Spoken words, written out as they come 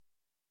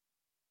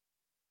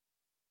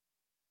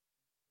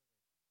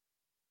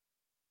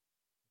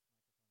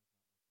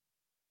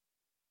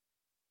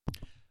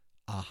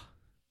Ah,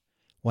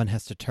 one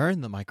has to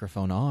turn the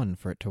microphone on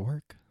for it to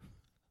work.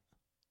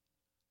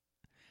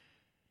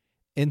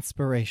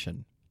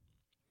 Inspiration.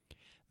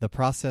 The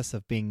process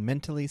of being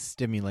mentally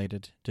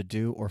stimulated to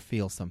do or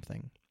feel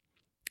something,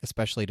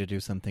 especially to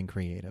do something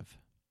creative.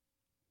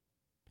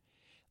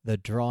 The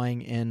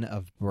drawing in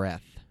of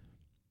breath.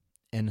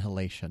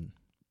 Inhalation.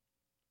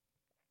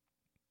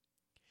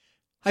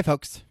 Hi,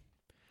 folks.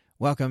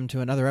 Welcome to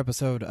another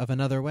episode of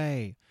Another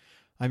Way.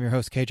 I'm your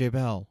host, KJ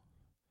Bell.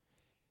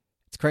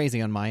 It's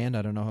crazy on my end.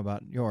 I don't know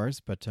about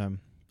yours, but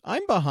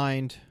I'm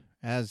behind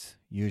as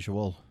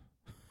usual.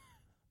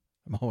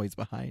 I'm always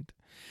behind.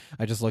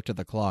 I just looked at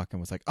the clock and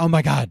was like, oh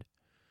my God,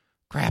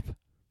 crap.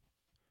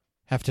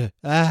 Have to,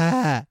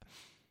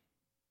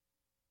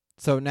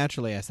 So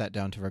naturally I sat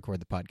down to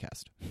record the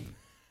podcast.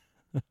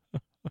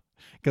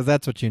 Because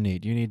that's what you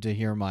need. You need to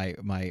hear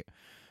my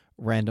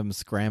random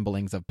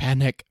scramblings of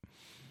panic.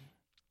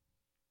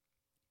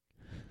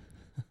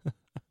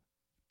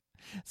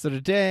 So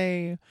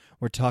today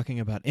we're talking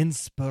about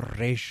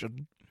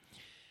inspiration.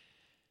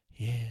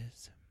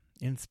 Yes,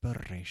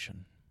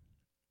 inspiration.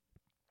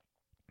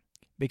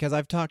 Because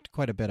I've talked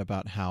quite a bit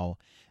about how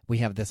we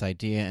have this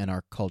idea in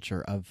our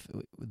culture of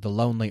the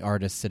lonely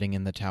artist sitting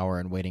in the tower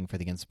and waiting for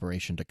the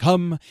inspiration to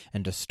come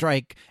and to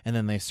strike, and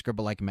then they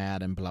scribble like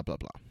mad and blah, blah,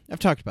 blah. I've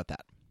talked about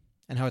that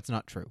and how it's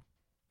not true.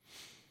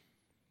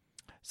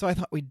 So I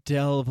thought we'd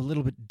delve a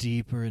little bit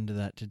deeper into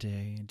that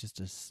today, just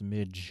a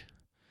smidge.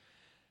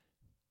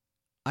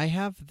 I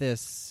have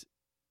this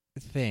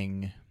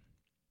thing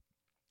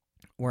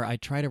where I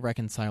try to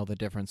reconcile the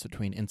difference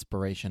between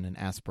inspiration and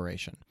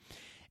aspiration.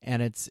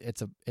 And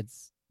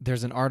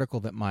there's an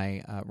article that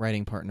my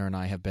writing partner and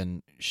I have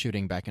been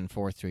shooting back and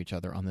forth to each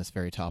other on this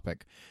very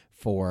topic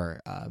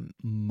for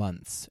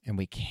months, and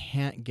we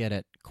can't get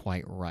it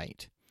quite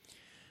right.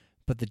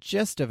 But the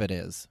gist of it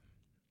is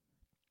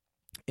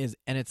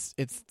and it's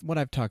what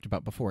I've talked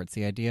about before. It's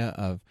the idea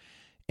of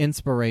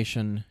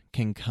inspiration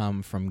can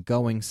come from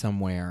going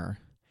somewhere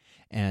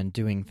and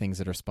doing things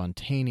that are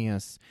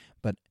spontaneous,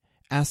 but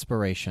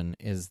aspiration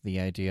is the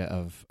idea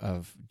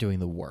of doing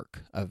the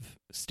work, of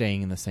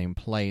staying in the same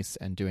place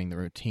and doing the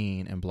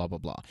routine and blah, blah,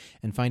 blah.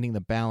 And finding the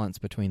balance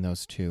between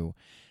those two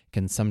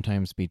can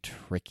sometimes be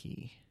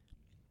tricky.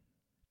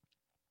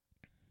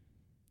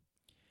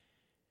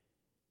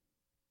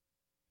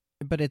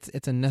 But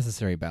it's a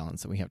necessary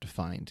balance that we have to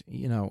find,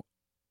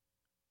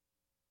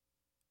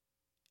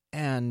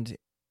 And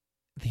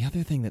the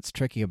other thing that's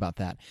tricky about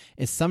that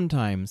is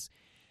sometimes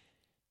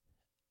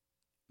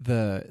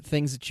the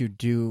things that you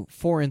do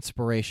for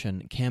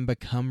inspiration can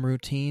become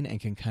routine and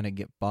can kind of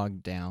get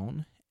bogged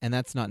down, and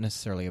that's not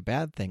necessarily a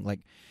bad thing. Like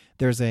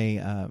there's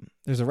a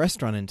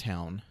restaurant in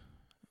town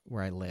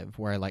where I live,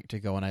 where I like to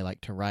go and I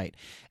like to write,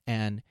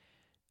 and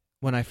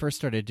when I first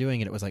started doing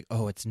it, it was like,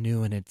 oh, it's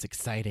new and it's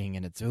exciting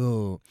and it's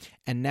ooh,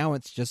 and now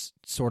it's just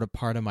sort of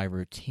part of my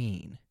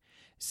routine.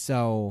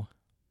 So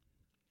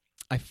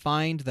I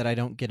find that I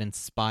don't get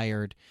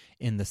inspired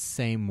in the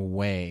same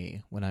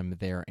way when I'm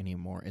there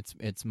anymore.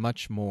 It's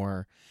much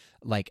more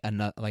like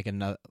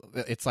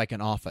it's like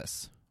an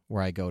office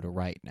where I go to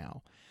write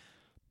now.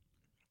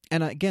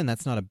 And again,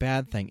 that's not a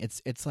bad thing.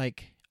 It's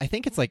like, I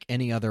think it's like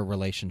any other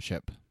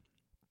relationship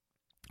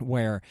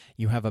where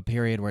you have a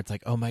period where it's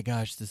like, oh my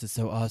gosh, this is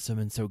so awesome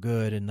and so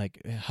good, and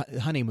like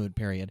honeymoon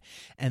period.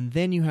 And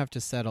then you have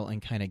to settle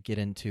and kind of get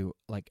into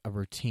like a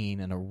routine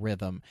and a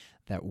rhythm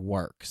that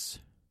works.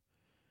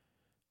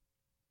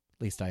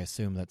 At least I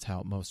assume that's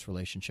how most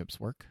relationships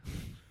work.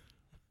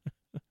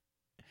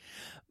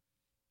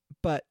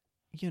 But,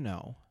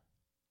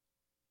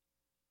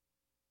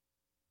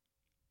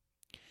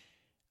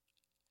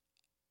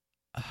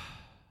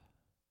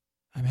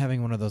 I'm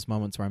having one of those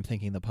moments where I'm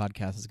thinking the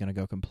podcast is going to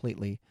go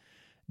completely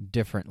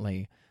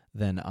differently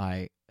than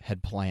I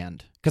had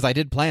planned. Because I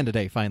did plan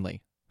today,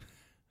 finally.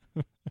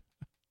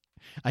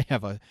 I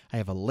have a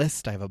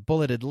list. I have a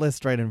bulleted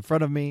list right in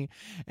front of me,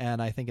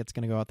 and I think it's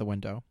going to go out the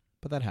window.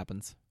 But that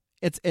happens.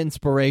 Its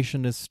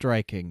inspiration is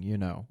striking,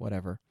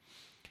 whatever.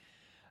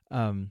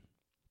 But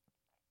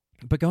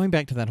going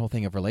back to that whole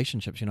thing of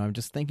relationships, I'm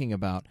just thinking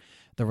about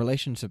the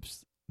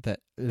relationships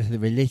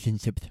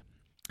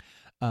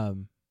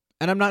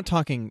and I'm not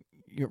talking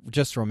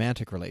just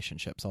romantic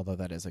relationships, although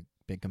that is a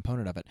big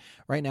component of it.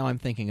 Right now I'm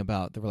thinking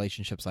about the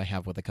relationships I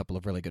have with a couple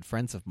of really good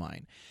friends of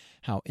mine.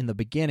 How in the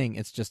beginning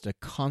it's just a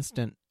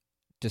constant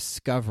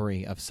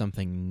discovery of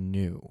something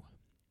new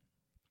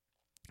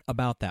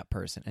about that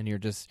person, and you're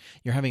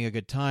having a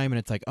good time, and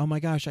it's like, oh my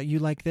gosh, you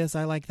like this,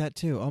 I like that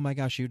too. Oh my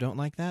gosh, you don't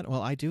like that?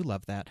 Well, I do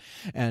love that.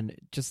 And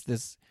just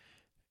this,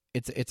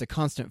 it's a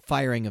constant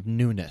firing of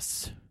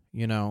newness,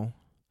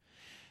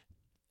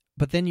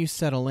 But then you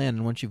settle in,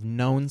 and once you've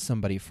known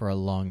somebody for a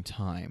long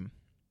time,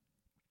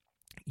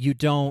 you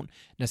don't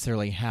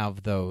necessarily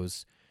have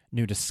those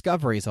new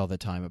discoveries all the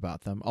time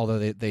about them, although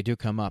they do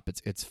come up.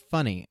 It's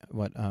funny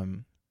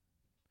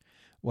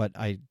what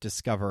I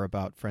discover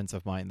about friends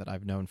of mine that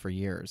I've known for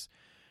years.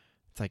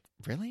 It's like,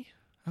 really?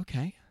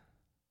 Okay.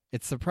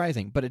 It's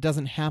surprising, but it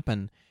doesn't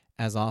happen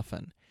as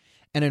often.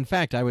 And in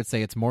fact, I would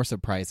say it's more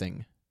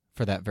surprising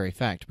for that very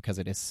fact because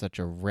it is such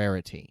a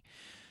rarity.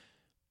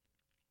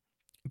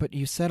 But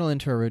you settle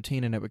into a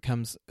routine and it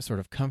becomes sort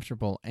of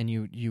comfortable, and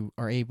you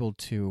are able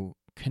to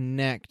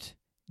connect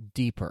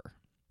deeper.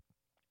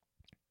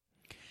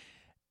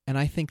 And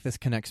I think this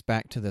connects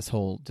back to this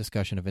whole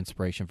discussion of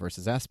inspiration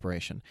versus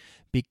aspiration,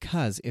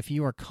 because if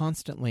you are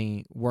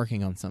constantly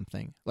working on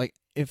something, like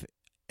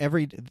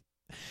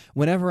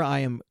whenever I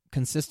am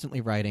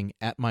consistently writing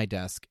at my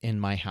desk in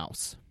my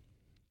house,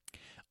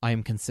 I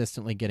am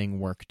consistently getting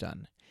work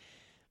done.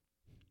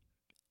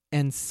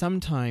 And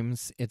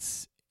sometimes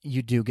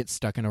you do get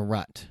stuck in a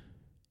rut,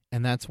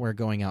 and that's where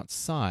going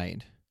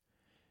outside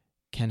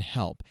can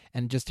help.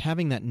 And just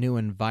having that new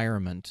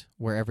environment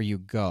wherever you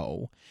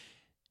go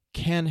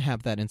can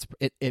have that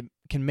it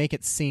can make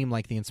it seem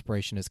like the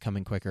inspiration is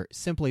coming quicker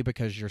simply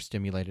because you're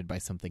stimulated by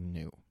something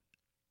new.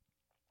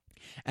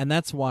 And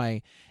that's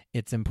why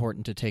it's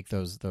important to take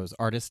those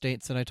artist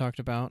dates that I talked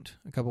about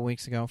a couple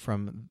weeks ago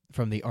from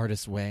The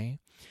Artist's Way,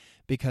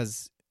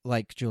 because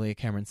like Julia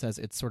Cameron says,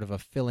 it's sort of a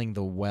filling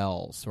the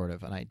well sort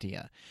of an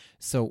idea.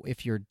 So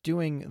if you're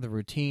doing the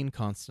routine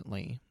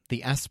constantly,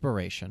 the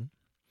aspiration,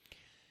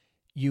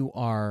 you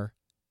are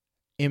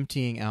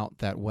emptying out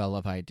that well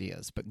of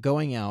ideas. But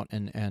going out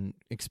and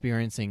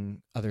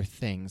experiencing other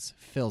things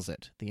fills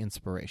it, the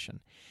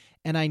inspiration.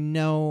 And I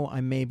know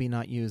I'm maybe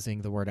not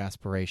using the word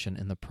aspiration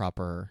in the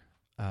proper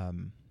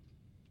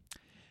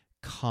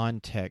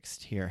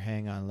context here.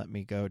 Hang on, let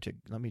me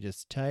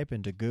just type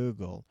into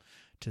Google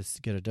to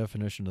get a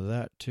definition of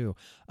that too.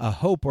 A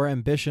hope or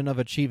ambition of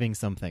achieving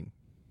something.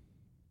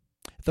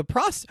 The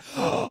process.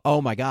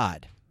 Oh my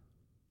God.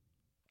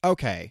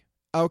 Okay.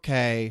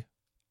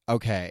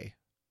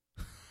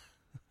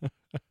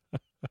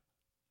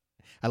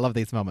 I love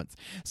these moments.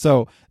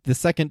 So the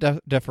second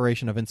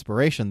definition of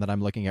inspiration that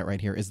I'm looking at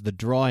right here is the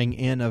drawing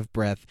in of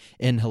breath,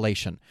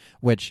 inhalation,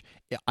 which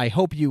I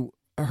hope you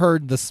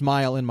heard the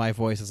smile in my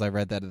voice as I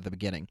read that at the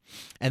beginning.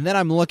 And then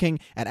I'm looking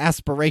at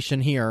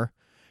aspiration here,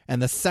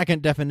 and the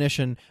second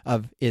definition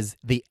is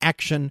the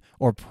action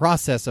or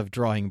process of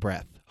drawing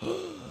breath.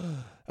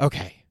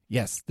 Okay,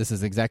 yes, this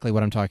is exactly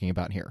what I'm talking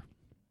about here.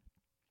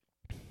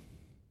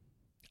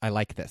 I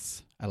like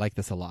this. I like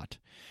this a lot.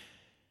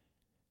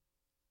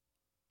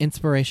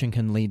 Inspiration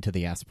can lead to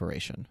the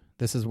aspiration.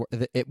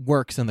 It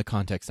works in the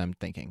context I'm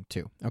thinking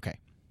too. Okay.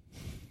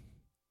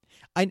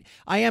 I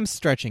am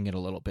stretching it a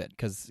little bit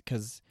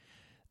because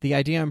the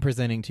idea I'm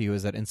presenting to you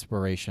is that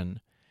inspiration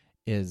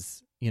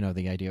is,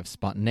 the idea of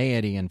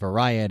spontaneity and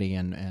variety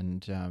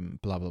and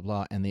blah, blah,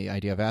 blah. And the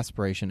idea of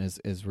aspiration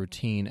is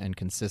routine and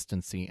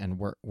consistency and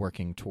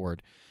working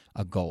toward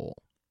a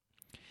goal.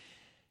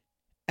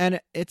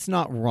 And it's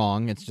not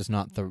wrong. It's just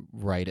not the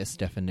rightest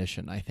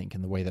definition, I think,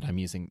 in the way that I'm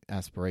using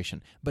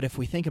aspiration. But if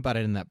we think about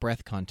it in that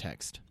breath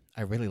context,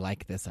 I really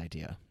like this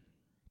idea.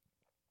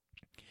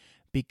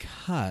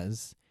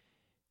 Because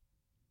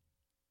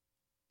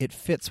it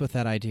fits with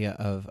that idea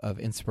of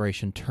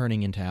inspiration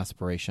turning into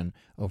aspiration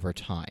over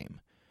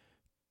time.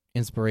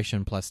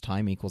 Inspiration plus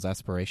time equals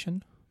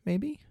aspiration,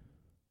 maybe?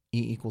 E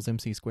equals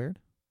MC squared?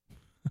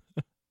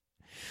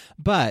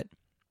 But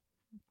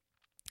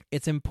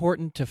it's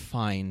important to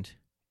find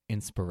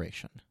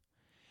inspiration.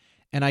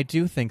 And I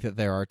do think that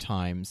there are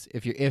times,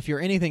 if you're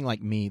anything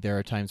like me, there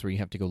are times where you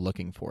have to go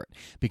looking for it.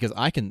 Because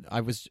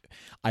I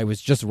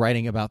was just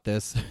writing about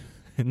this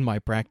in my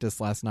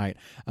practice last night,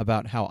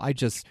 about how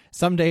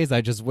some days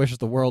I just wish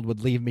the world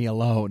would leave me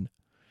alone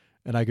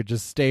and I could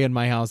just stay in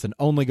my house and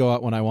only go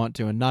out when I want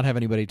to and not have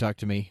anybody talk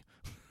to me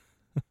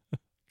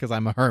because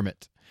I'm a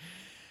hermit.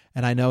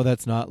 And I know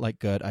that's not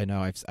good. I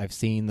know I've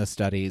seen the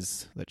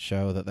studies that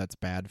show that that's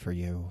bad for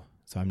you.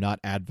 So I'm not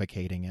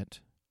advocating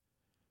it.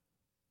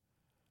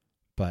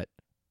 But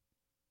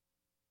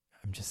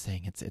I'm just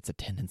saying it's a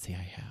tendency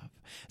I have.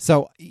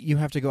 So you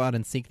have to go out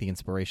and seek the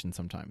inspiration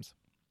sometimes.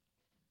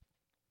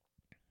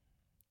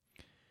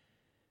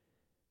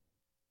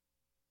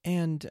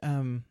 And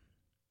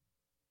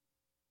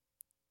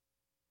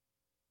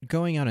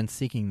going out and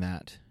seeking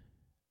that,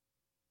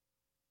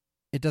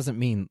 it doesn't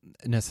mean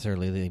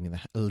necessarily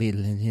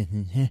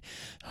leaving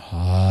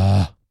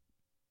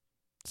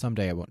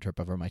someday I won't trip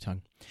over my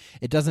tongue.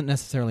 It doesn't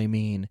necessarily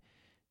mean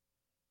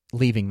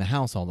leaving the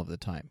house all of the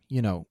time.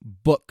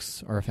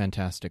 Books are a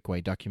fantastic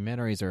way.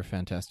 Documentaries are a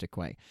fantastic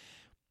way.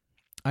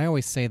 I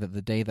always say that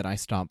the day that I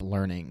stop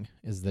learning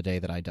is the day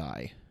that I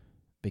die,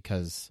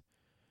 because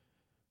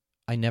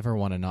I never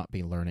want to not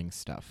be learning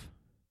stuff.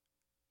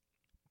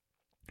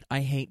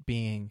 I hate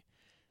being,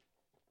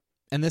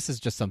 and this is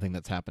just something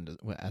that's happened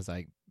as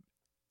I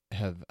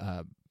have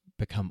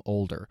become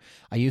older.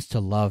 I used to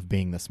love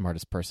being the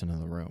smartest person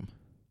in the room.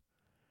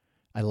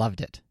 I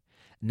loved it.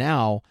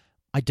 Now,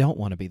 I don't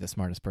want to be the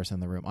smartest person in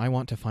the room. I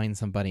want to find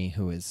somebody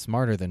who is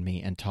smarter than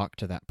me and talk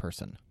to that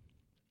person.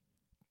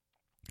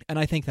 And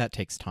I think that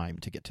takes time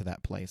to get to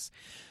that place.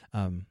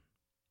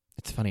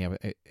 It's funny,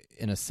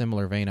 in a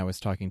similar vein, I was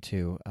talking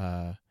to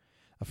a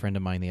friend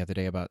of mine the other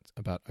day about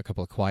a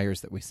couple of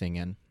choirs that we sing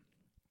in.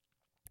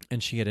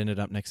 And she had ended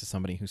up next to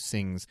somebody who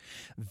sings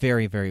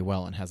very, very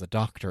well and has a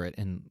doctorate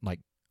in like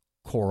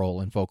choral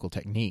and vocal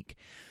technique.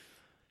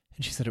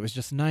 And she said it was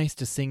just nice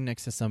to sing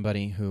next to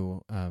somebody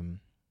who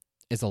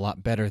is a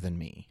lot better than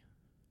me.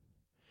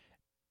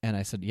 And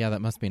I said, yeah,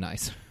 that must be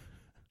nice.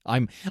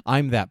 I'm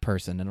that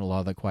person in a lot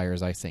of the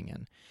choirs I sing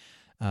in.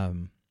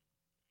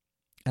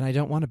 And I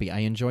don't want to be. I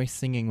enjoy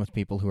singing with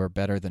people who are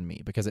better than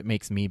me because it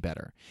makes me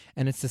better.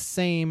 And it's the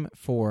same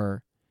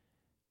for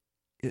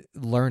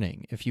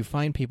learning. If you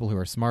find people who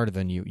are smarter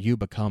than you, you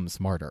become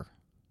smarter.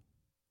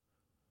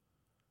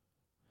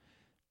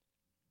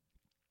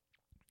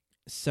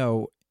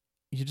 So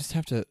you just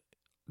have to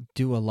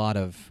do a lot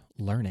of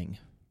learning.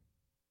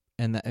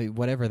 And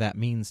whatever that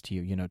means to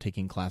you,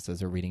 taking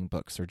classes or reading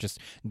books or just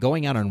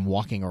going out and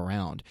walking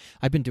around.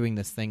 I've been doing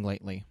this thing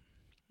lately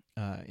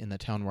in the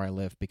town where I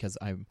live because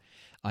I'm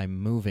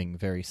moving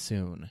very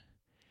soon.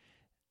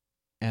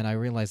 And I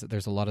realize that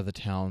there's a lot of the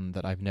town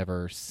that I've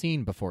never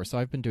seen before. So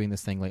I've been doing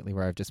this thing lately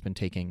where I've just been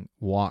taking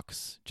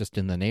walks just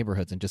in the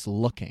neighborhoods and just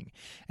looking.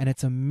 And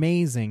it's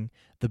amazing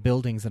the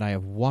buildings that I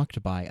have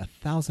walked by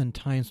 1,000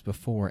 times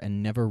before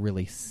and never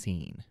really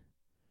seen.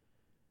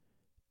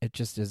 It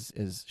just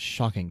is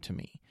shocking to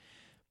me.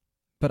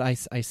 But I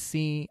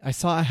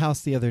saw a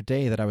house the other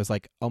day that I was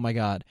like, oh my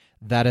God,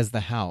 that is the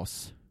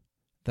house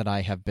that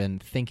I have been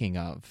thinking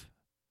of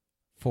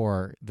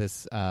for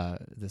this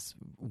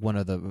one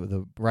of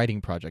the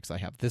writing projects I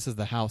have. This is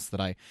the house that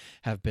I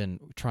have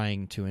been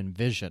trying to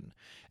envision.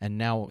 And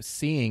now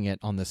seeing it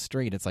on the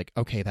street, it's like,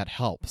 okay, that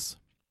helps.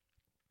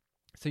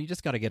 So you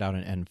just got to get out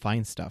and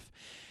find stuff.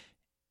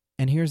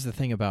 And here's the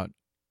thing about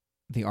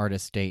the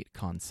artist date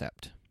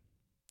concept.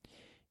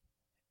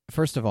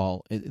 First of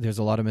all, there's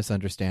a lot of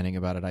misunderstanding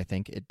about it. I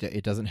think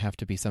it doesn't have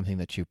to be something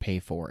that you pay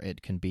for.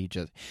 It can be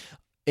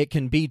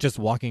just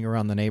walking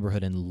around the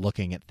neighborhood and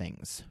looking at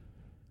things.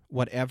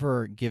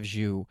 Whatever gives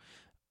you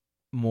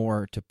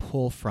more to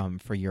pull from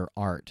for your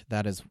art,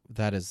 that is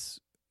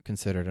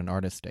considered an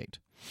artist date.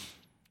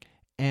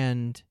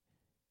 And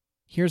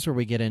here's where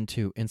we get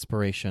into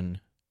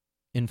inspiration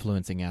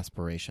influencing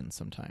aspiration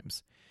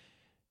sometimes.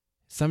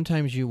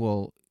 Sometimes you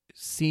will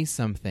see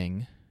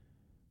something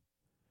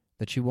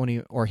that you won't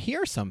even, or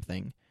hear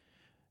something,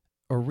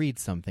 or read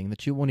something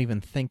that you won't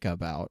even think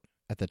about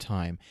at the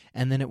time,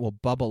 and then it will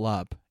bubble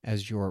up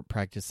as you're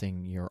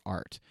practicing your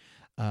art.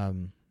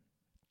 I'm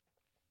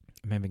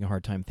having a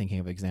hard time thinking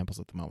of examples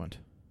at the moment.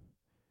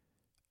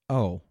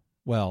 Oh,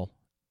 well,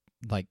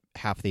 like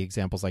half the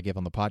examples I give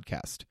on the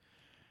podcast.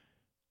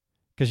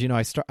 Because,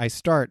 I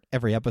start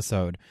every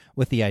episode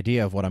with the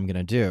idea of what I'm going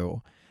to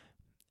do,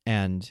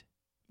 and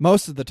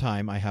most of the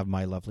time I have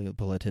my lovely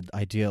bulleted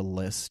idea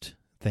list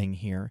thing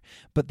here,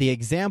 but the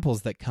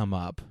examples that come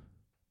up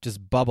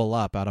just bubble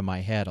up out of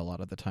my head a lot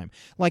of the time.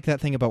 Like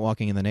that thing about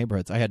walking in the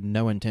neighborhoods. I had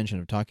no intention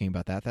of talking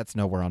about that. That's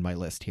nowhere on my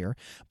list here,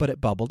 but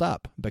it bubbled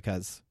up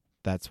because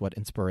that's what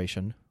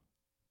inspiration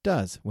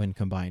does when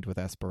combined with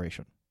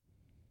aspiration.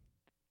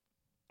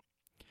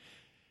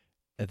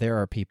 There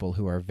are people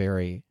who are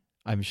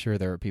I'm sure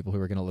there are people who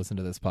are going to listen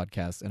to this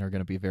podcast and are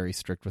going to be very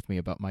strict with me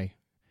about my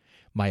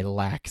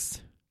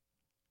lax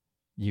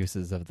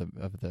uses of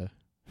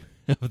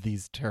of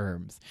these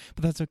terms,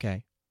 but that's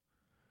okay.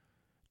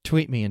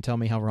 Tweet me and tell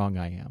me how wrong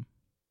I am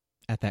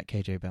at that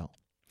KJ Bell.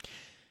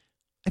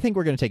 I think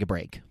we're going to take a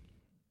break.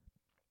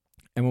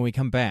 And when we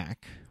come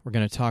back, we're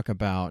going to talk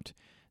about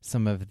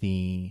some of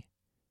the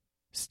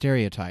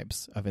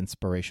stereotypes of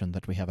inspiration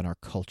that we have in our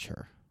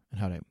culture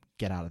and how to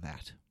get out of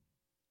that.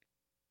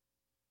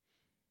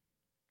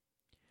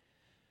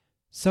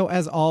 So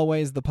as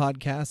always, the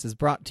podcast is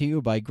brought to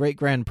you by Great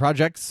Grand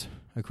Projects,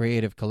 a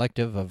creative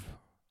collective of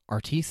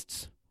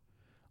artistes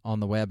on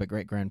the web at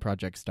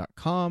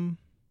greatgrandprojects.com,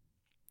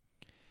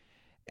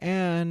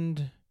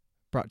 and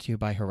brought to you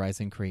by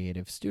Horizon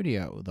Creative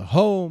Studio, the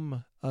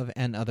home of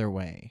An Other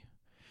Way.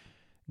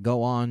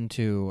 Go on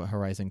to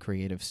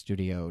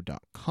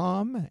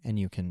horizoncreativestudio.com and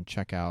you can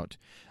check out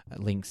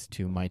links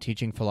to my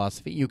teaching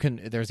philosophy.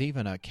 There's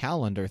even a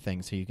calendar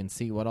thing so you can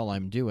see what all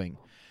I'm doing.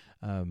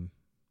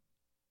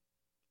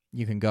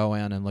 You can go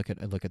in and look at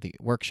the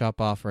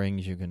workshop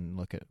offerings. You can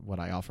look at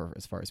what I offer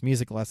as far as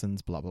music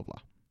lessons, blah, blah, blah.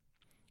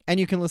 And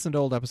you can listen to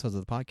old episodes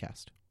of the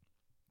podcast.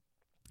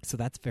 So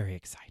that's very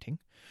exciting.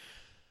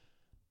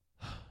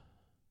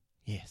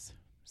 Yes.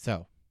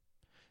 So,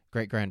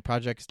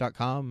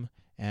 greatgrandprojects.com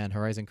and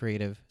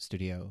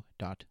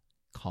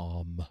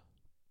horizoncreativestudio.com.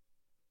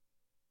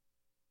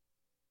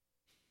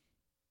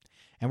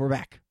 And we're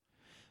back.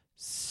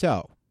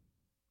 So,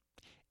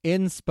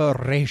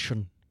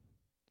 inspiration.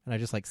 And I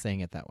just like saying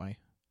it that way.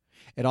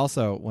 It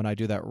also, when I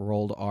do that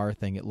rolled R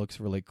thing, it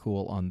looks really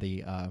cool on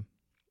the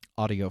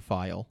audio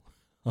file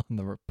on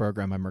the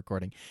program I'm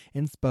recording.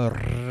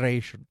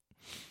 Inspiration.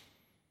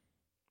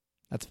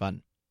 That's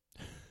fun.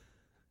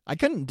 I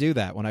couldn't do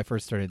that when I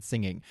first started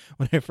singing.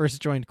 When I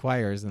first joined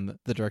choirs and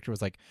the director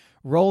was like,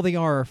 roll the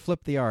R or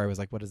flip the R. I was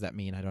like, what does that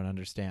mean? I don't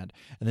understand.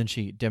 And then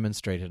she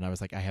demonstrated and I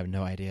was like, I have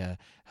no idea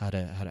how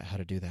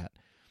to do that.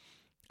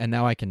 And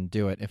now I can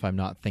do it if I'm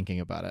not thinking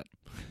about it.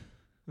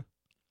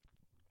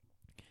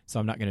 So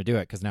I'm not going to do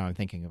it because now I'm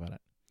thinking about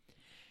it.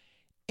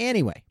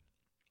 Anyway,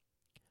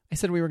 I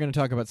said we were going to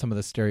talk about some of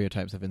the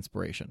stereotypes of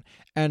inspiration.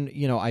 And,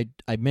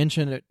 I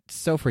mention it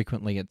so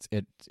frequently, it's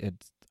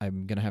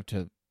I'm going to have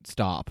to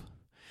stop.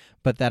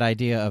 But that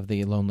idea of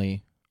the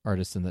lonely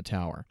artist in the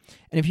tower.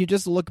 And if you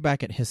just look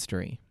back at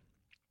history,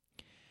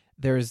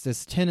 there's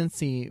this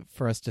tendency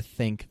for us to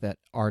think that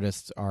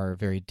artists are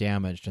very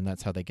damaged and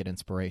that's how they get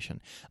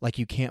inspiration. Like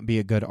you can't be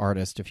a good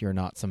artist if you're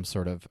not some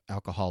sort of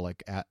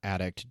alcoholic,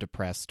 addict,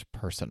 depressed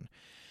person.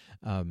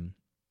 And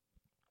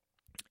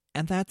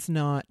that's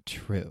not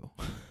true.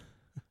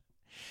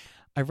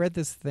 I read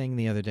this thing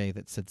the other day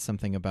that said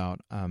something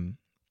about,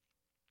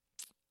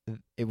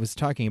 it was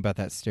talking about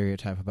that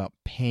stereotype about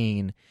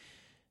pain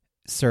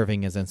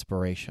serving as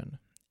inspiration.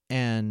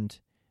 And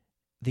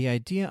the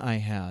idea I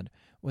had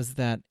was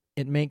that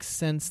it makes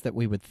sense that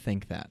we would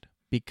think that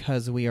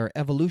because we are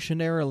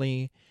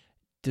evolutionarily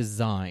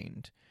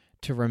designed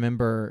to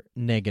remember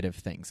negative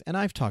things. And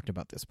I've talked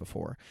about this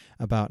before,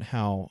 about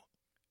how,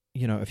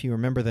 if you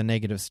remember the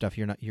negative stuff,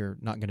 you're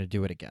not going to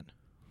do it again.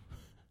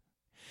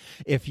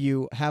 If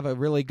you have a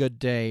really good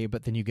day,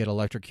 but then you get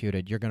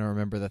electrocuted, you're going to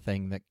remember the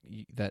thing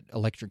that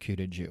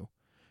electrocuted you.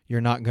 You're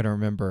not going to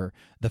remember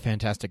the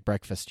fantastic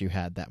breakfast you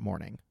had that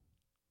morning.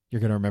 You're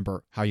going to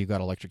remember how you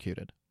got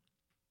electrocuted.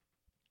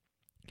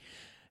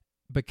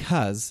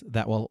 Because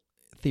that will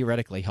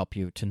theoretically help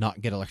you to not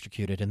get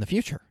electrocuted in the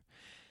future.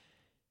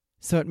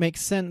 So it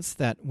makes sense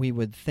that we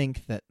would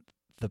think that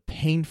the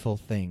painful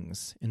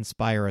things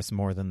inspire us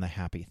more than the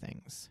happy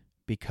things,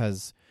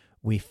 because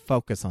we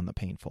focus on the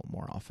painful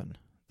more often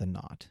than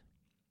not.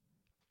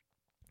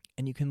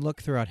 And you can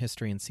look throughout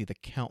history and see the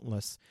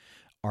countless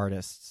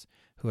artists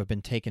who have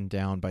been taken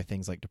down by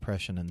things like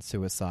depression and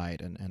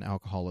suicide and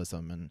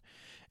alcoholism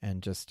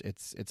and just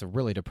it's a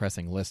really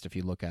depressing list if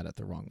you look at it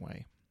the wrong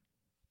way.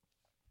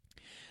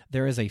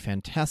 There is a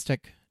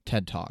fantastic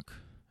TED Talk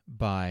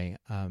by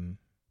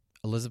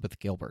Elizabeth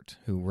Gilbert,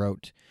 who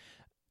wrote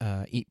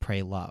Eat,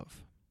 Pray,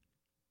 Love.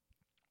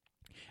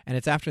 And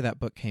it's after that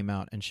book came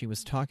out, and she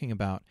was talking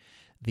about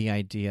the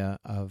idea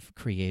of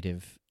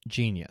creative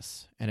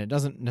genius. And it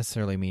doesn't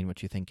necessarily mean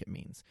what you think it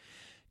means.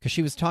 Because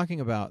she was talking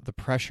about the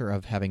pressure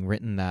of having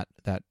written that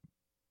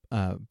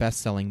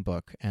best-selling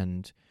book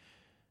and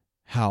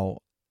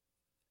how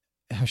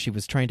she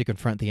was trying to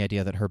confront the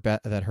idea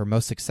that her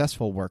most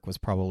successful work was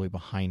probably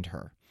behind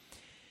her.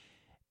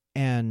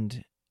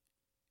 And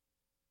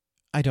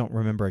I don't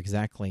remember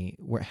exactly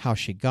how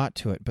she got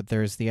to it, but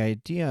there's the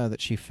idea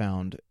that she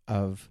found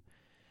of,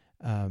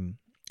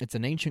 it's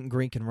an ancient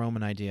Greek and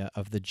Roman idea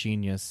of the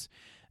genius.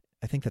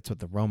 I think that's what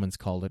the Romans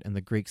called it, and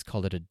the Greeks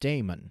called it a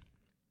daemon.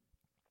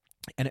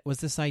 And it was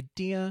this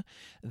idea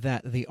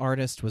that the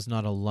artist was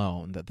not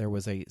alone, that there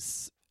was a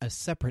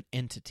separate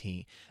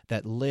entity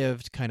that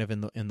lived kind of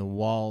in the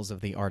walls of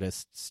the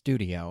artist's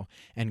studio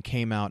and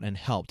came out and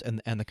helped.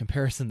 And the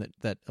comparison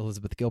that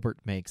Elizabeth Gilbert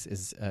makes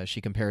is she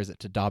compares it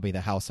to Dobby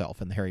the house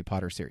elf in the Harry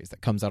Potter series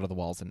that comes out of the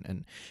walls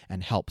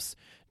and helps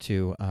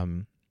to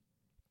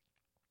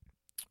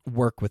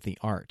work with the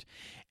art.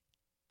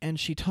 And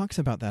she talks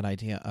about that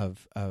idea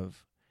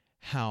of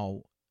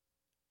how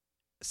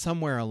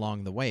somewhere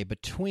along the way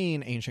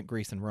between ancient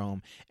Greece and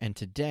Rome and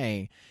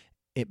today,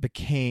 it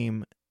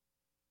became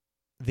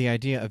the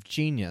idea of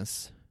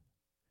genius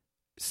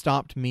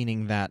stopped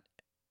meaning that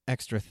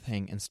extra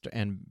thing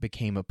and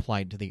became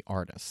applied to the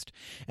artist.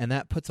 And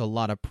that puts a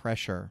lot of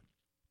pressure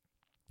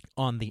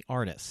on the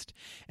artist.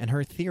 And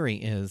her theory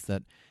is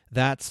that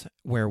that's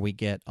where we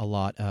get a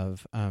lot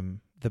of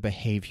the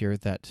behavior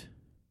that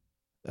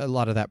a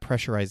lot of that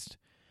pressurized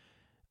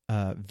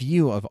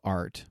view of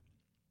art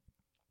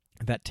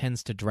that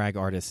tends to drag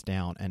artists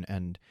down.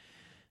 And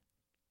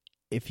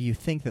if you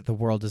think that the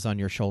world is on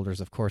your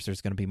shoulders, of course,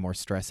 there's going to be more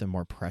stress and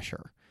more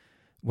pressure,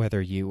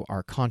 whether you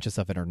are conscious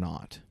of it or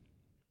not.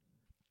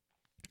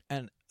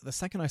 And the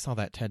second I saw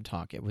that TED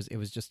Talk, it was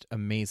just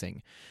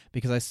amazing,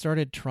 because I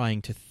started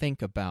trying to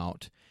think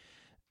about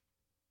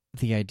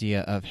the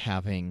idea of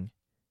having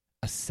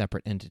a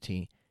separate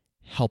entity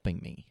helping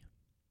me.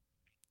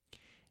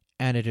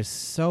 And it is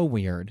so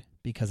weird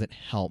because it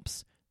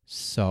helps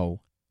so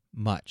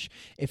much.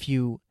 If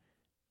you,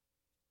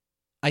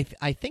 I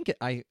think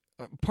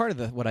part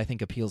of what I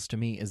think appeals to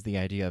me is the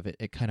idea of it.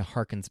 It kind of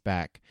harkens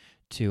back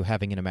to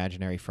having an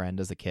imaginary friend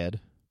as a kid,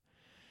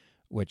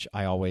 which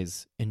I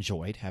always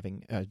enjoyed,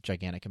 having a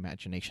gigantic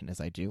imagination as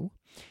I do.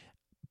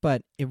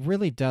 But it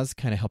really does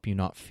kind of help you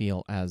not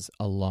feel as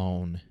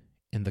alone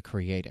in the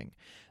creating,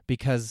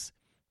 because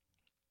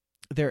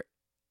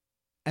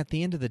at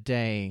the end of the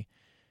day,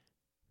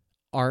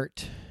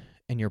 art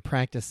and your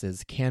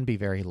practices can be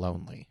very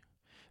lonely,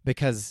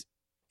 because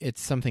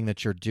it's something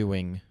that you're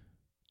doing.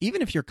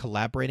 Even if you're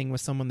collaborating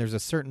with someone, there's a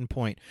certain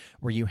point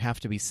where you have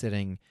to be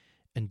sitting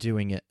and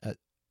doing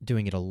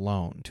it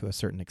alone to a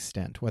certain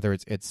extent. Whether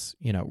it's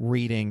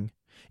reading,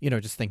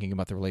 just thinking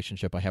about the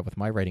relationship I have with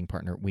my writing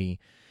partner, we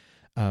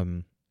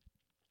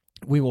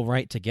will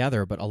write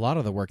together, but a lot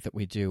of the work that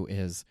we do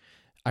is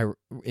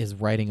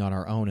writing on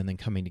our own and then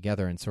coming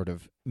together and sort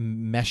of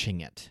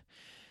meshing it.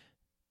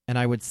 And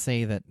I would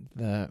say that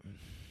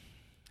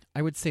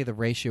the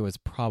ratio is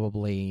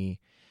probably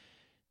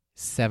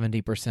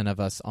 70% of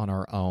us on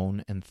our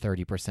own and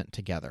 30%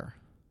 together.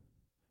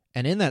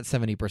 And in that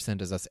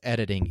 70% is us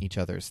editing each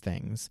other's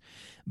things.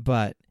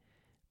 But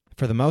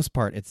for the most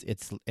part,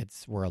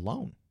 it's we're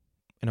alone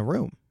in a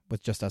room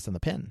with just us and the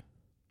pen.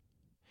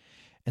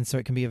 And so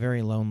it can be a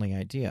very lonely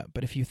idea.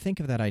 But if you think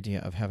of that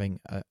idea of having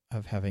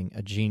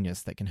a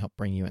genius that can help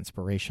bring you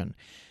inspiration,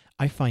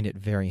 I find it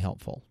very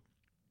helpful.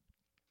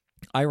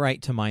 I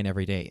write to mine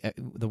every day.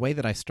 The way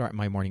that I start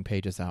my morning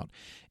pages out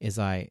is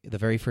the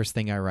very first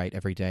thing I write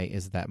every day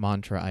is that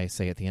mantra I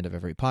say at the end of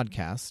every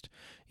podcast.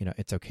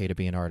 It's okay to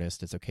be an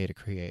artist. It's okay to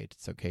create.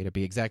 It's okay to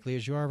be exactly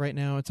as you are right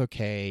now. It's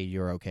okay.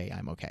 You're okay.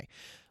 I'm okay.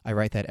 I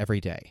write that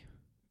every day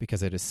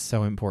because it is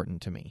so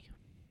important to me.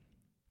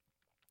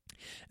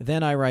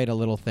 Then I write a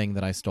little thing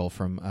that I stole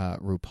from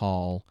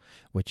RuPaul,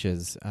 which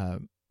is...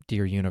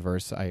 Dear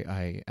Universe,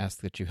 I ask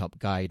that you help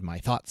guide my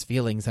thoughts,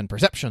 feelings, and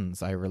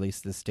perceptions. I release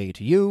this day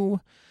to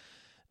you.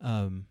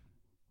 And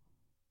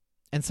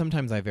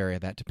sometimes I vary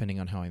that depending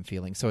on how I'm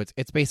feeling. So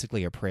it's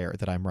basically a prayer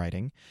that I'm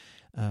writing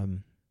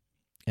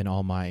in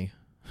all my...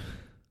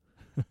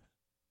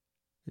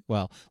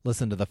 well,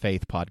 listen to the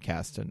Faith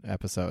podcast and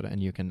episode,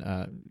 and you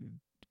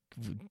can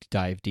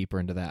dive deeper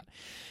into that.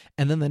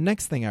 And then the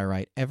next thing I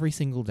write every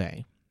single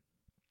day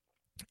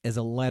is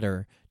a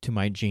letter to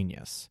my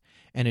genius.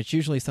 And it's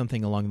usually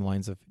something along the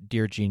lines of,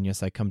 Dear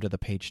Genius, I come to the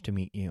page to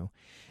meet you.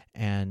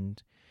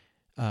 And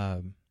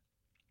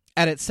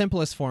at its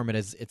simplest form,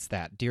 it's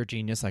that. Dear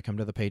Genius, I come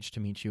to the page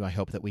to meet you. I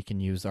hope that we can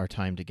use our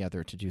time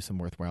together to do some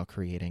worthwhile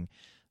creating.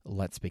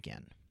 Let's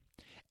begin.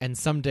 And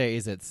some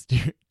days it's,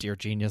 Dear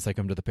Genius, I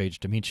come to the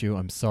page to meet you.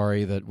 I'm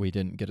sorry that we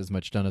didn't get as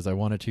much done as I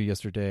wanted to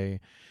yesterday.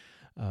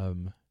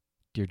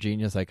 Dear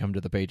Genius, I come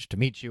to the page to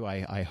meet you.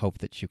 I hope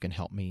that you can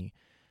help me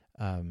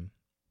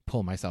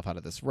pull myself out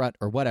of this rut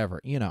or whatever,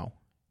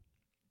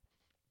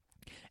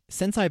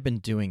 Since I've been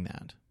doing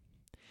that,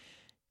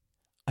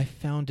 I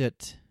found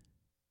it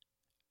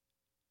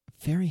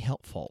very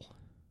helpful.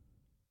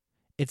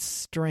 It's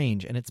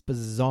strange and it's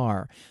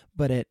bizarre,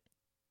 but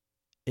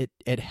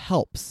it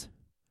helps.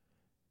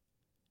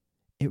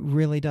 It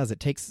really does.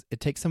 It takes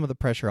some of the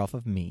pressure off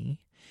of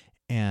me,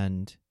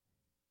 and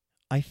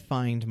I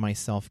find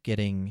myself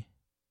getting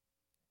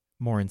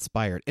more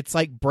inspired. It's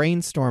like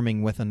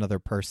brainstorming with another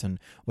person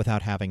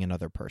without having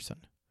another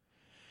person.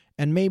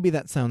 And maybe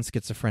that sounds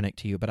schizophrenic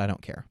to you, but I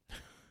don't care.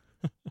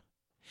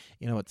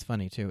 What's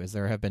funny, too, is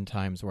there have been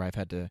times where I've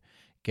had to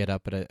get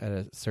up at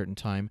a certain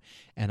time,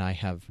 and I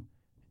have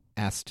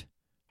asked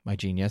my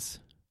genius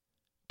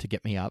to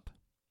get me up,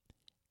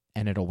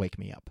 and it'll wake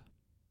me up.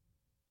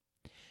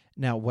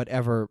 Now,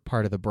 whatever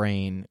part of the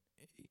brain,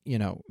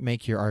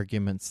 make your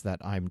arguments that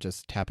I'm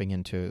just tapping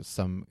into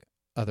some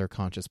other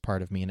conscious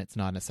part of me and it's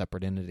not a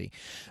separate entity.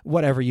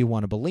 Whatever you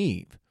want to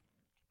believe,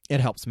 it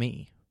helps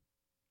me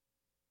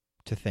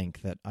to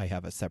think that I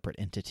have a separate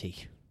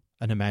entity,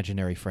 an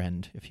imaginary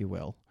friend, if you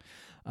will.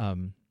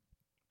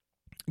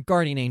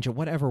 Guardian angel,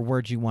 whatever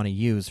word you want to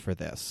use for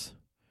this.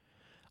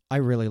 I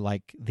really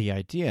like the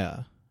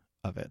idea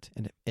of it,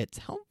 and it's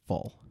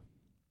helpful.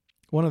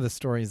 One of the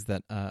stories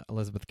that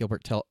Elizabeth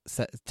Gilbert tells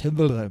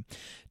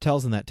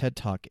in that TED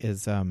Talk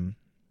is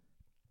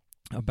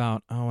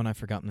about, and I've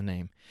forgotten the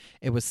name.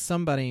 It was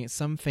some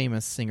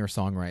famous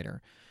singer-songwriter,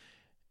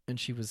 and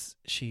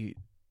she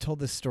told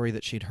this story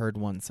that she'd heard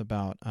once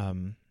about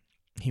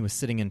he was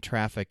sitting in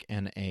traffic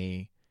and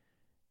a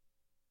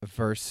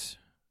verse,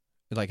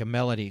 like a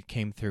melody,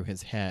 came through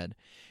his head,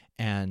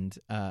 and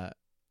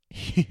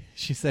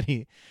she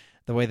said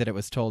the way that it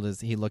was told is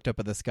he looked up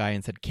at the sky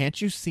and said,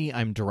 "Can't you see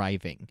I'm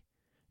driving?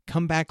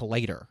 Come back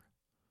later."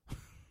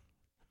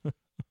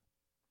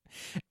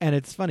 And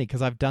it's funny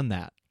because I've done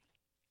that.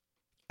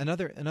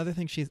 Another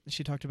thing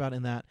she talked about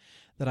in that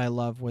I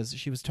love was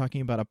she was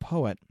talking about a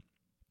poet,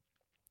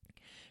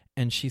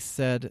 and she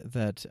said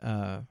that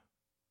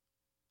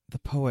the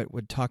poet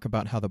would talk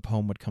about how the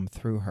poem would come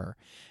through her,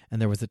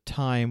 and there was a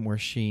time where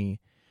she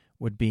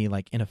would be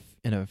like in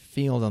a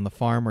field on the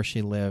farm where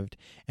she lived,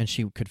 and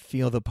she could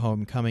feel the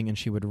poem coming, and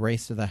she would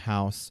race to the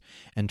house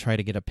and try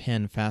to get a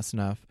pen fast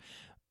enough.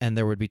 And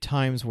there would be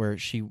times where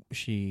she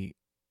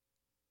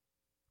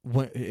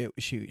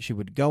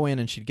would go in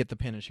and she'd get the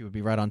pen and she would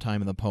be right on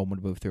time and the poem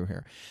would move through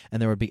her. And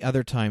there would be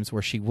other times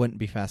where she wouldn't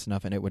be fast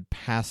enough and it would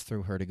pass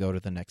through her to go to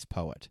the next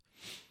poet.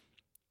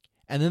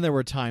 And then there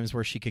were times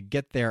where she could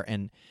get there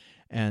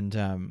and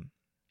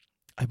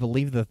I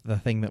believe the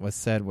thing that was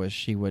said was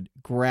she would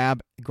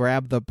grab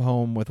the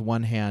poem with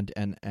one hand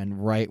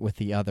and write with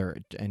the other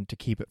and to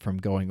keep it from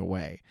going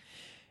away.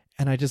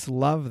 And I just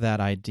love that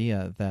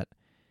idea that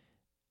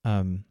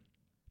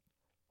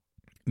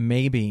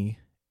maybe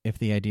if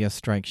the idea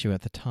strikes you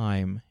at the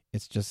time,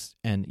 it's just,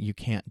 and you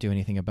can't do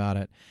anything about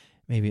it,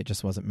 maybe it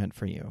just wasn't meant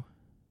for you.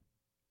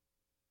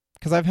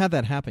 Because I've had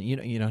that happen.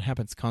 It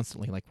happens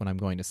constantly, like when I'm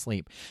going to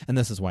sleep. And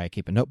this is why I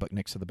keep a notebook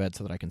next to the bed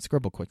so that I can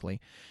scribble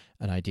quickly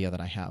an idea that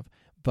I have.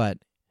 But,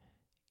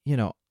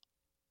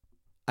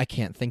 I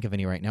can't think of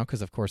any right now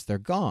because, of course, they're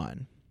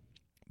gone.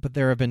 But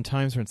there have been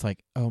times where it's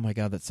like, oh my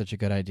God, that's such a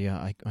good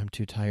idea. I'm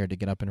too tired to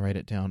get up and write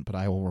it down, but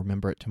I will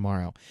remember it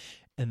tomorrow.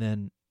 And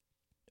then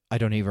I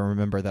don't even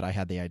remember that I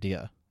had the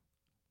idea.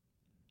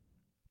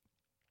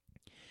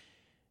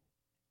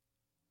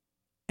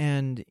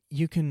 And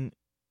you can,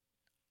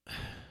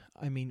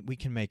 we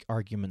can make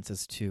arguments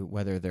as to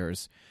whether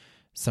there's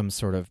some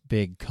sort of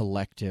big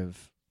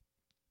collective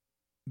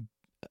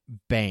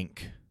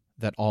bank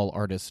that all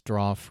artists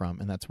draw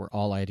from, and that's where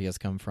all ideas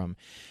come from,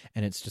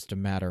 and it's just a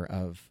matter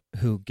of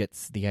who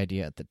gets the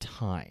idea at the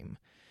time,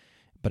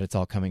 but it's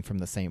all coming from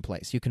the same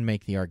place. You can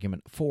make the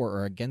argument for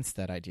or against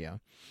that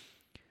idea,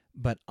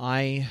 but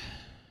I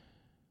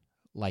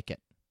like it.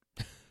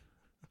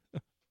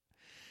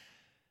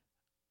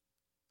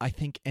 I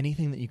think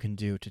anything that you can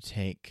do to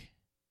take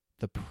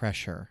the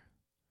pressure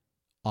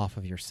off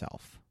of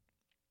yourself,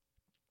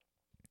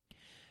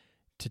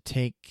 to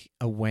take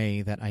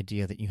away that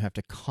idea that you have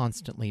to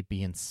constantly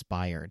be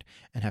inspired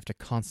and have to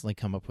constantly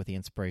come up with the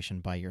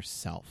inspiration by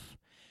yourself,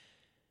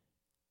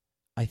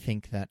 I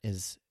think that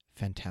is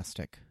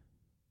fantastic.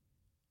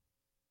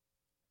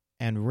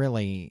 And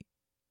really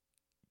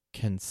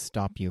can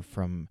stop you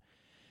from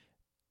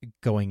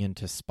going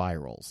into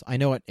spirals. I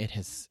know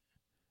it's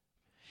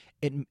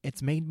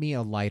made me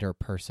a lighter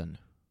person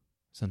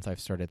since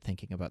I've started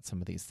thinking about some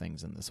of these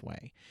things in this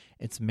way.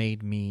 It's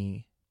made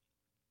me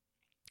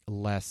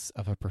less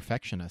of a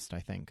perfectionist, I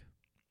think,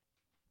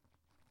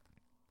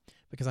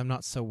 because I'm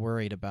not so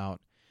worried about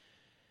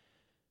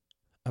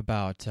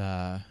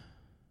I'm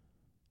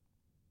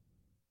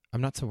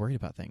not so worried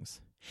about things.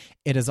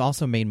 It has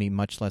also made me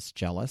much less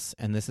jealous,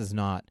 and this is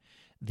not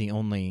the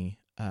only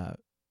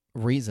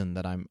reason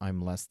that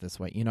I'm less this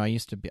way. You know,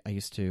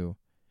 there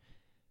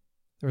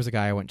was a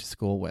guy I went to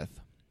school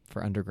with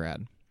for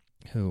undergrad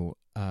who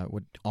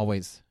would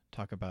always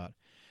talk about,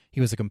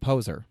 he was a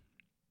composer.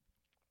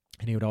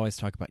 And he would always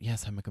talk about,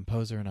 yes, I'm a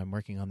composer and I'm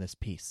working on this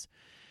piece.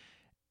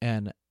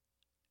 And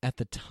at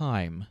the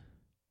time,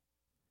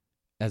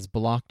 as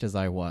blocked as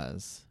I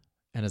was,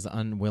 and as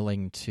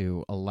unwilling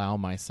to allow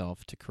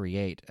myself to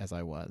create as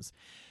I was,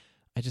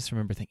 I just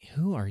remember thinking,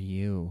 who are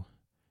you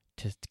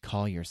to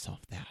call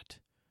yourself that?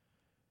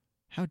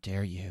 How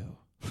dare you?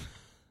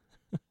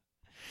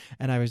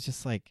 And I was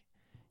just like,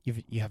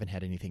 you haven't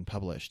had anything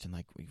published, and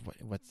like,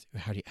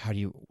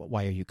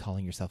 why are you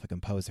calling yourself a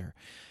composer?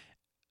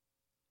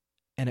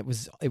 And it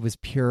was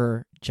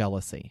pure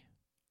jealousy,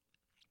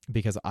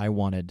 because I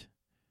wanted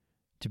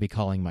to be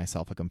calling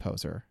myself a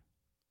composer,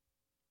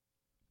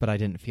 but I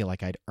didn't feel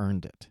like I'd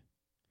earned it.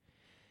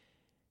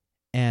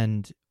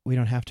 And we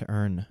don't have to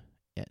earn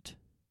it.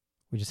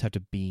 We just have to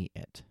be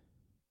it.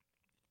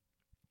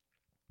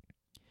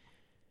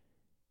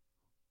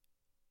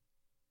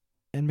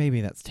 And maybe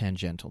that's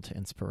tangential to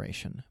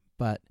inspiration,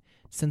 but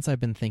since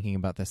I've been thinking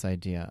about this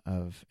idea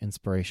of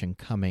inspiration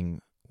coming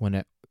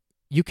when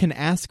you can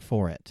ask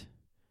for it.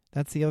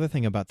 That's the other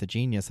thing about the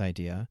genius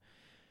idea,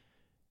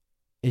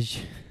 is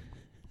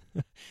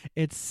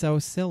it's so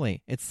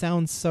silly. It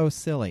sounds so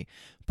silly,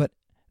 but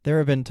there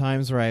have been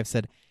times where I've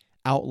said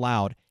out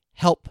loud,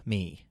 help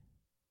me.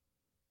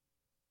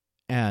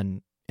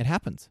 And it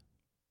happens.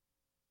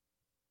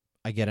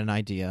 I get an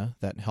idea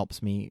that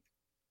helps me.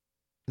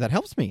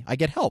 I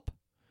get help.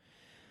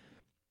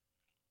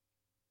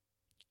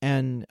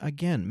 And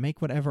again,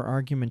 make whatever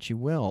argument you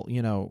will.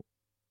 You know,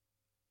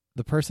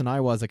 the person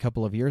I was a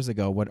couple of years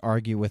ago would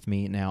argue with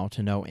me now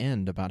to no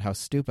end about how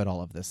stupid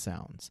all of this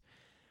sounds.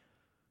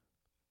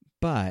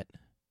 But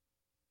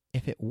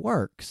if it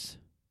works,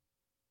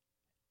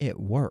 it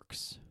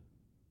works.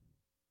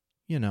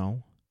 You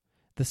know,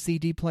 the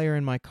CD player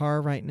in my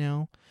car right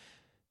now,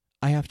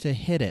 I have to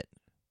hit it.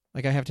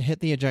 Like, I have to hit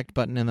the eject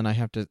button and then I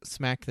have to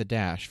smack the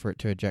dash for it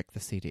to eject the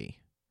CD.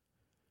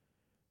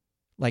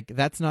 Like,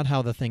 that's not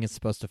how the thing is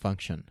supposed to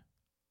function.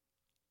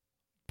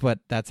 But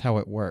that's how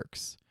it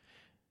works.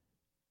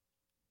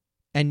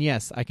 And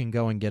yes, I can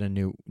go and get a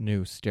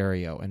new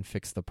stereo and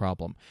fix the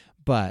problem.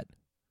 But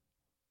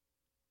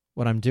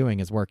what I'm doing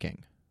is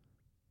working.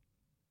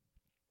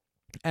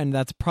 And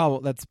that's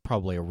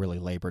probably a really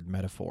labored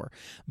metaphor.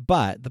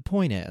 But the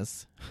point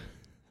is,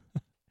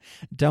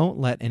 don't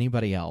let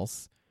anybody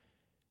else,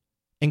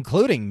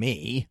 including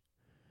me,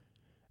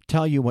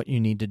 tell you what you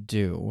need to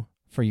do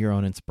for your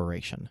own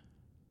inspiration.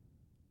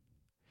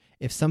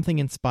 If something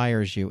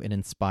inspires you, it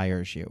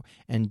inspires you.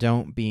 And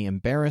don't be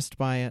embarrassed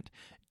by it.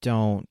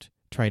 Don't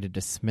try to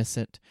dismiss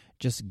it.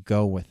 Just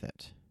go with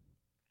it.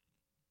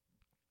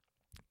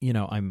 You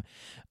know,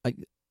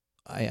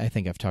 I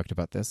think I've talked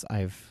about this.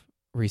 I've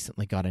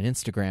recently got an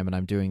Instagram, and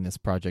I'm doing this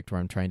project where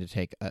I'm trying to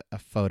take a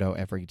photo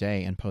every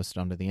day and post it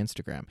onto the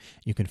Instagram.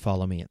 You can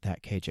follow me at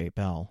that KJ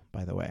Bell,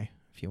 by the way,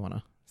 if you want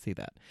to see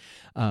that.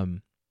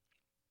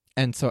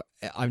 And so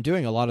I'm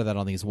doing a lot of that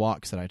on these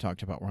walks that I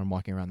talked about, where I'm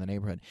walking around the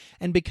neighborhood.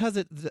 And because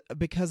of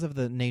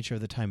the nature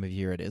of the time of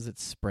year it is,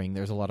 it's spring,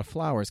 there's a lot of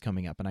flowers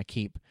coming up, and I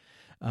keep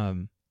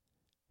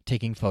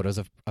taking photos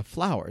of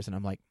flowers. And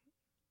I'm like,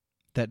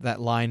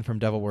 that line from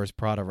Devil Wears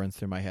Prada runs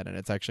through my head, and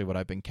it's actually what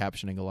I've been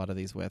captioning a lot of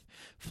these with.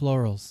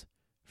 Florals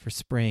for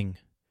spring,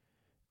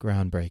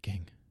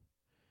 groundbreaking.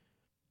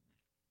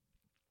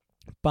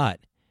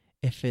 But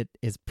if it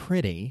is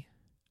pretty,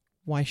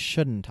 why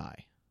shouldn't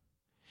I?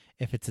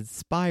 If it's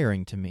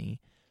inspiring to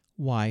me,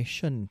 why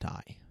shouldn't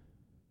I?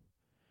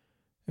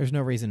 There's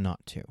no reason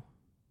not to.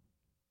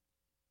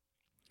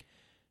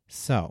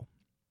 So,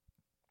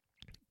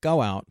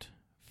 go out,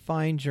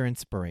 find your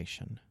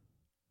inspiration,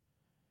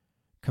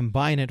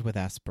 combine it with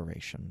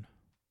aspiration,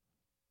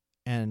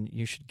 and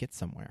you should get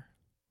somewhere.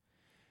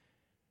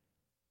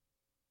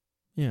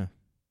 Yeah.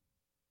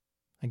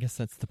 I guess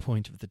that's the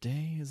point of the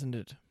day, isn't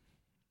it?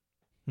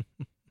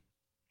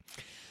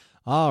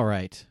 All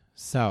right.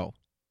 So,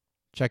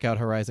 check out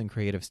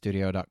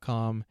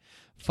horizoncreativestudio.com.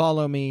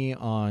 Follow me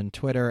on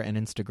Twitter and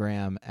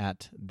Instagram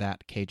at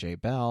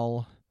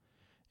thatkjbell.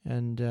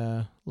 And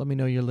let me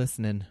know you're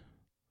listening.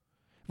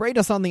 Rate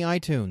us on the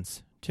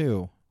iTunes,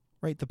 too.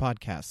 Rate the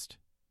podcast.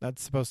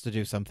 That's supposed to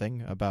do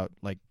something about,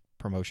 like,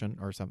 promotion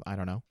or something. I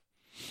don't know.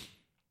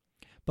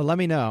 But let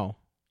me know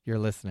you're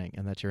listening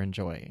and that you're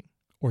enjoying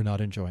or not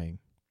enjoying.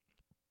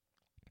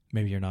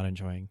 Maybe you're not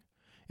enjoying,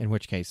 in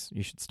which case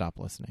you should stop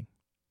listening.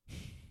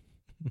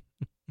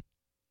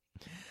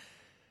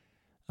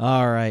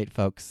 All right,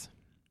 folks.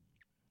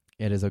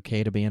 It is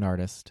okay to be an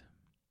artist.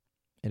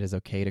 It is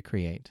okay to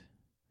create.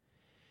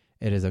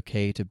 It is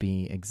okay to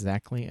be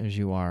exactly as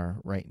you are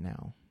right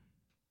now.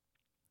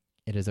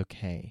 It is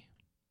okay.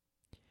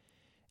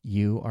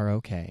 You are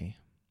okay,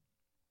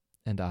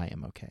 and I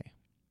am okay.